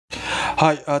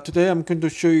Hi, today I'm going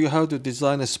to show you how to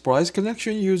design a Splice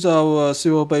connection. Use our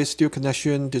serial-based steel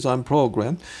connection design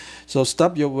program. So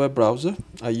start your web browser.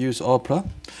 I use Opera.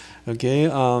 Okay,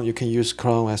 you can use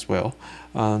Chrome as well.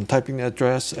 Typing the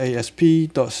address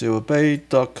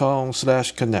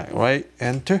asp.serialbase.com/connect, right?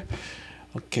 Enter.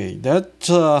 Okay, that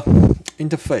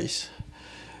interface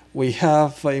we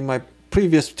have in my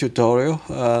previous tutorial,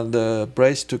 the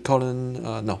brace to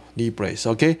column, knee brace.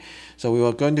 Okay, so we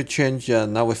were going to change,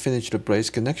 now we finished the brace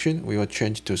connection, we will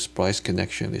change to Splice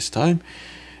connection this time.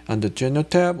 Under general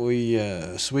tab, we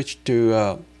switch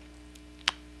to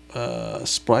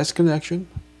Splice connection.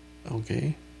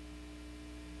 Okay.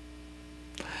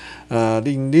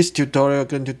 In this tutorial, I'm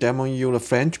going to demo you the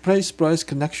Flange plate Splice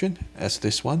connection as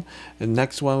this one. The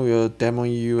next one we will demo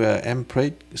you M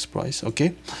plate Splice.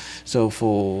 Okay, so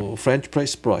for Flange plate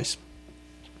Splice,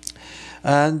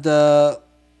 and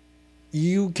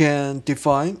you can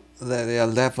define that they are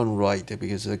left and right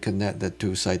because they connect the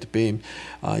two side beam.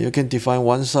 You can define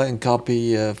one side and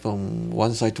copy from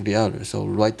one side to the other. So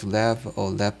right to left or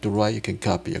left to right, you can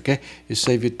copy. Okay, you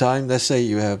save your time. Let's say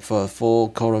you have 4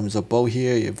 columns of bolt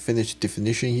here. You finish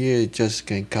definition here. You just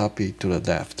can copy to the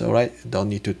left. All right, don't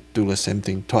need to do the same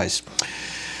thing twice.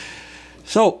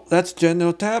 So that's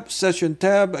general tab, section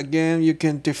tab. Again, you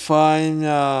can define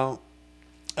the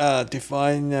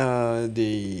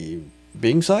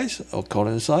beam size or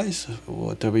column size,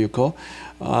 whatever you call,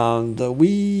 and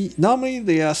we normally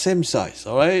they are same size.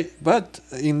 All right, but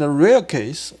in the rare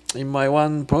case, in my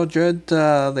one project,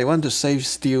 they want to save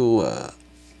steel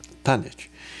tonnage,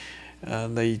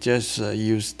 and they just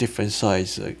use different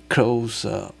size close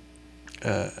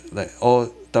like all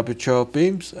double-12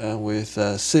 beams with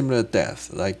similar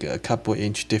depth, like a couple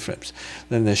inch difference.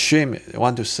 Then they shim it. They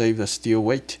want to save the steel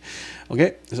weight.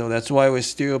 Okay, so that's why we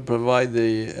still provide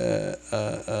the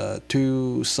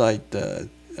two side,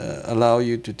 allow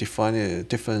you to define a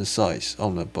different size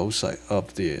on the both sides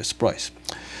of the splice.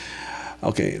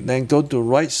 Okay, then go to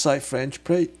right side Flange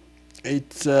plate.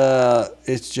 It's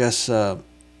just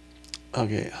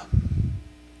okay.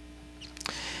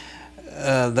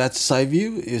 That's side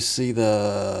view. You see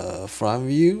the front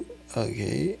view.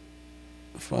 Okay,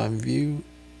 front view.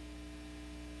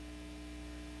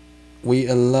 We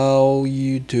allow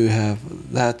you to have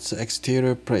that's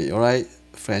exterior plate. All right,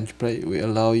 Flange plate. We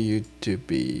allow you to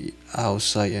be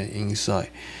outside and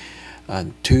inside,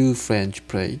 and 2 Flange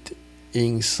plate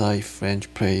inside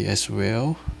Flange plate as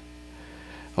well.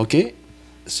 Okay,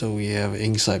 so we have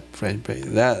inside Flange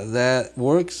plate. That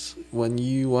works when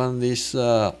you want this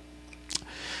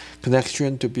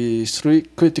connection to be 3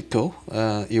 critical.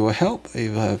 It will help if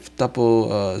you have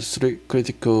double 3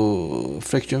 critical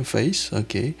friction phase.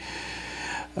 Okay,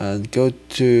 and go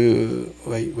to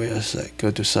wait a sec.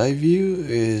 Go to side view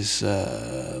is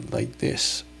like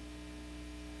this.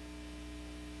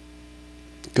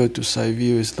 Go to side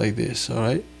view is like this. All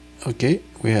right. Okay,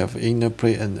 we have inner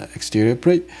plate and exterior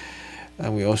plate,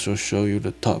 and we also show you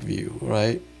the top view.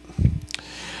 Right.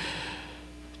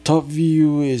 Top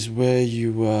view is where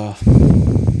you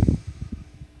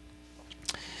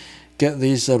get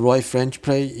this right Flange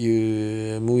plate.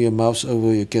 You move your mouse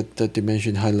over, you get the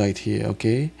dimension highlight here.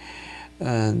 Okay,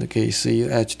 and okay, see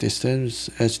edge distance,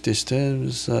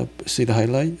 see the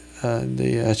highlight and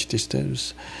the edge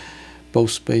distance,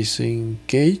 both spacing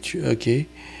gauge. Okay,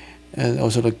 and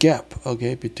also the gap.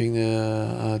 Okay, between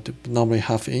the normally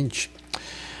 ½ inch.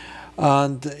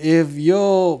 And if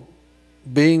your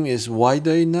beam is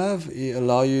wider enough, it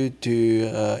allow you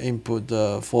to input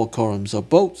 4 columns of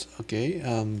bolts. Okay,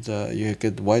 and you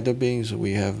get wider beams.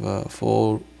 We have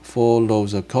 4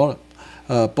 rows of column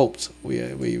bolts.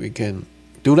 We can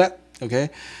do that. Okay,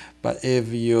 but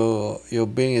if your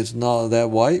beam is not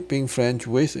that wide, beam Flange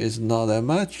width is not that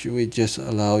much, we just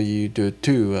allow you to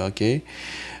 2. Okay,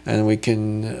 and we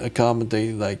can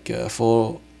accommodate like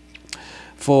 4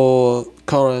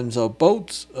 columns of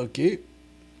bolts. Okay,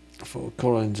 4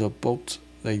 columns of bolts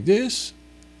like this.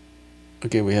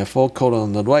 Okay, we have 4 columns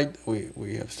on the right, we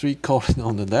have 3 columns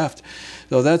on the left.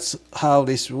 So that's how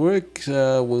this works.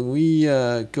 When we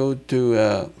go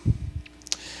to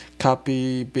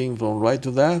copy beam from right to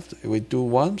left, we do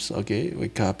once. Okay, we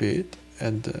copy it,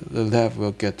 and the left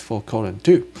will get 4 columns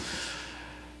too.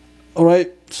 All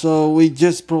right, so we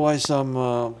just provide some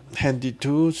handy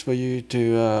tools for you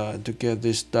to get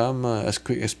this done as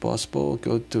quick as possible.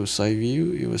 Go to side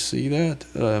view, you will see that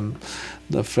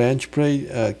the Flange plate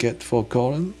get 4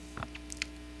 columns,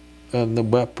 and the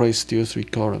web plate still 3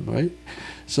 columns, right?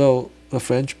 So the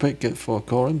Flange plate get 4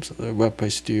 columns, the web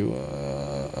plate still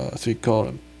 3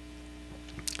 columns.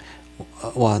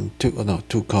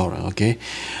 2 columns.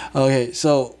 Okay,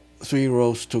 so 3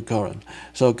 rows to current.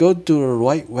 So go to the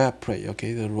right web plate,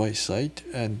 okay, the right side,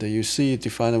 and you see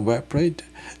define a web plate.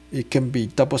 It can be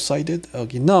double-sided.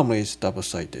 Okay, normally it's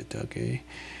double-sided. Okay,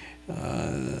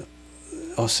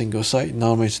 or single-sided.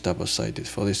 Normally it's double-sided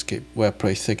for this web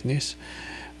plate thickness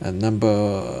and number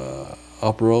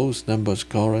of rows, number of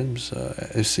columns.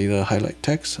 You see the highlight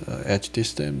text, edge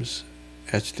distance,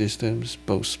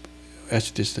 both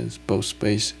edge distance, both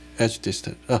space, edge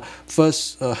distance.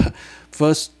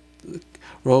 First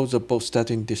rows are both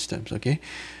starting distance. Okay,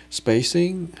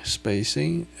 spacing,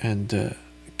 and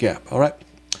gap. All right.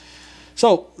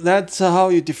 So that's how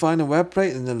you define a web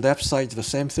plate. And the left side, the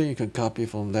same thing. You can copy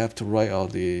from left to right or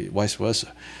the vice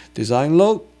versa. Design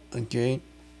load. Okay.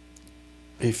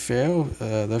 It failed.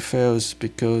 That fails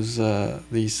because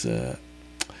these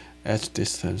edge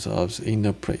distance of the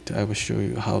inner plate. I will show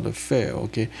you how to fail.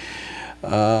 Okay.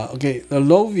 Okay. The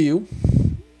low view.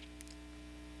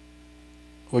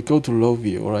 We go to low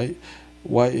view. All right.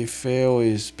 Why it fail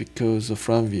is because of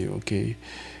front view. Okay.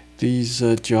 These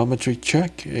geometry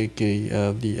check,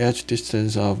 okay, the edge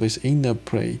distance of this inner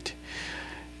plate,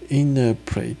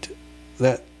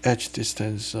 that edge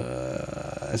distance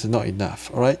is not enough.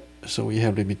 All right, so we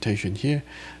have limitation here.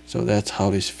 So that's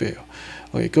how this fail.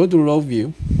 Okay, go to low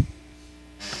view.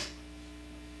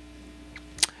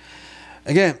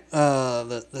 Again,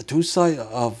 the two sides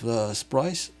of the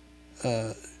splice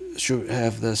should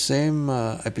have the same,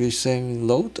 I believe, same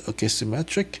load. Okay,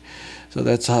 symmetric. So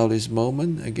that's how this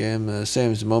moment, again,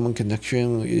 same as moment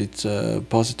connection, it's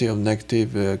positive or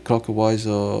negative, clockwise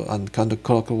or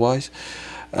counterclockwise.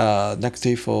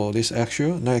 Negative for this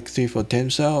axial, negative for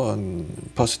tensile, and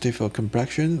positive for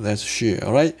compression. That's shear.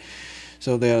 All right.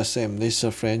 So they are the same. This is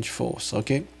a Flange force.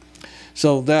 Okay.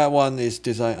 So that one is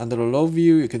designed under the low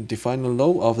view. You can define the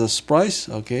load of the splice.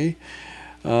 Okay.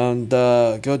 And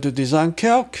go to design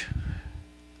calc.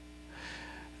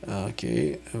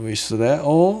 Okay. We select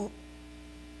all.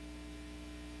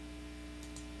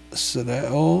 Select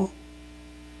all.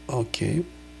 Okay.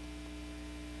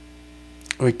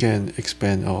 We can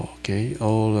expand all. Okay.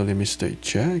 All the limit state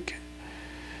check.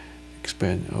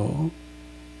 Expand all.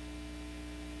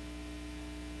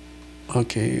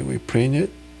 Okay. We print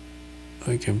it.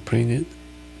 I can print it.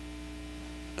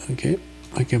 Okay.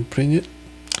 I can print it.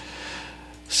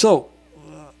 So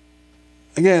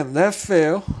again, that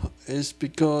fail is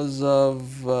because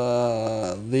of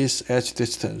this edge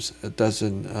distance. It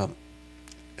doesn't.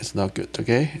 It's not good.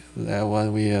 Okay, that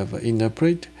one we have inner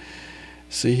plate.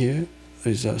 See here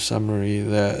is a summary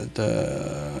that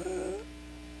the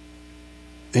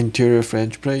interior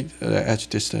Flange plate, the edge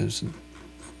distance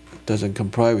doesn't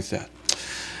comply with that.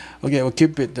 Okay, we'll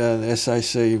keep it. As I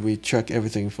say, we check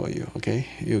everything for you. Okay,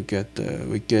 you get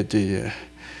we get the.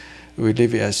 We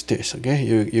leave it as this. Okay,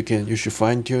 you should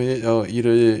fine tune it or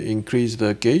either increase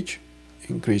the gauge.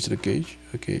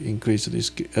 Okay, increase this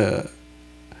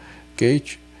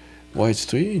gauge. Why it's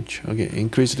 3 inch? Okay,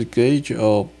 increase the gauge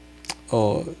or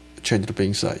change the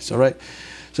beam size. All right.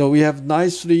 So we have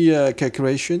nicely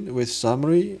calculation with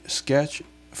summary, sketch,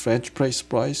 Flange plate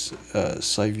splice,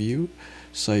 side view,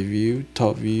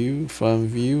 top view, front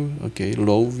view. Okay,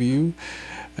 low view,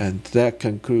 and that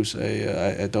concludes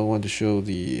I don't want to show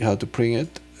the how to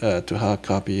print it to hard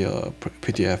copy or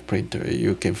PDF printer.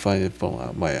 You can find it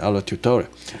from my other tutorial.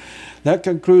 That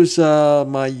concludes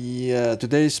my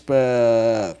today's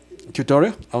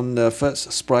tutorial on the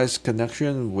first splice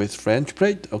connection with Flange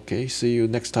plate. Okay, see you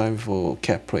next time for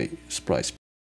cap plate splice.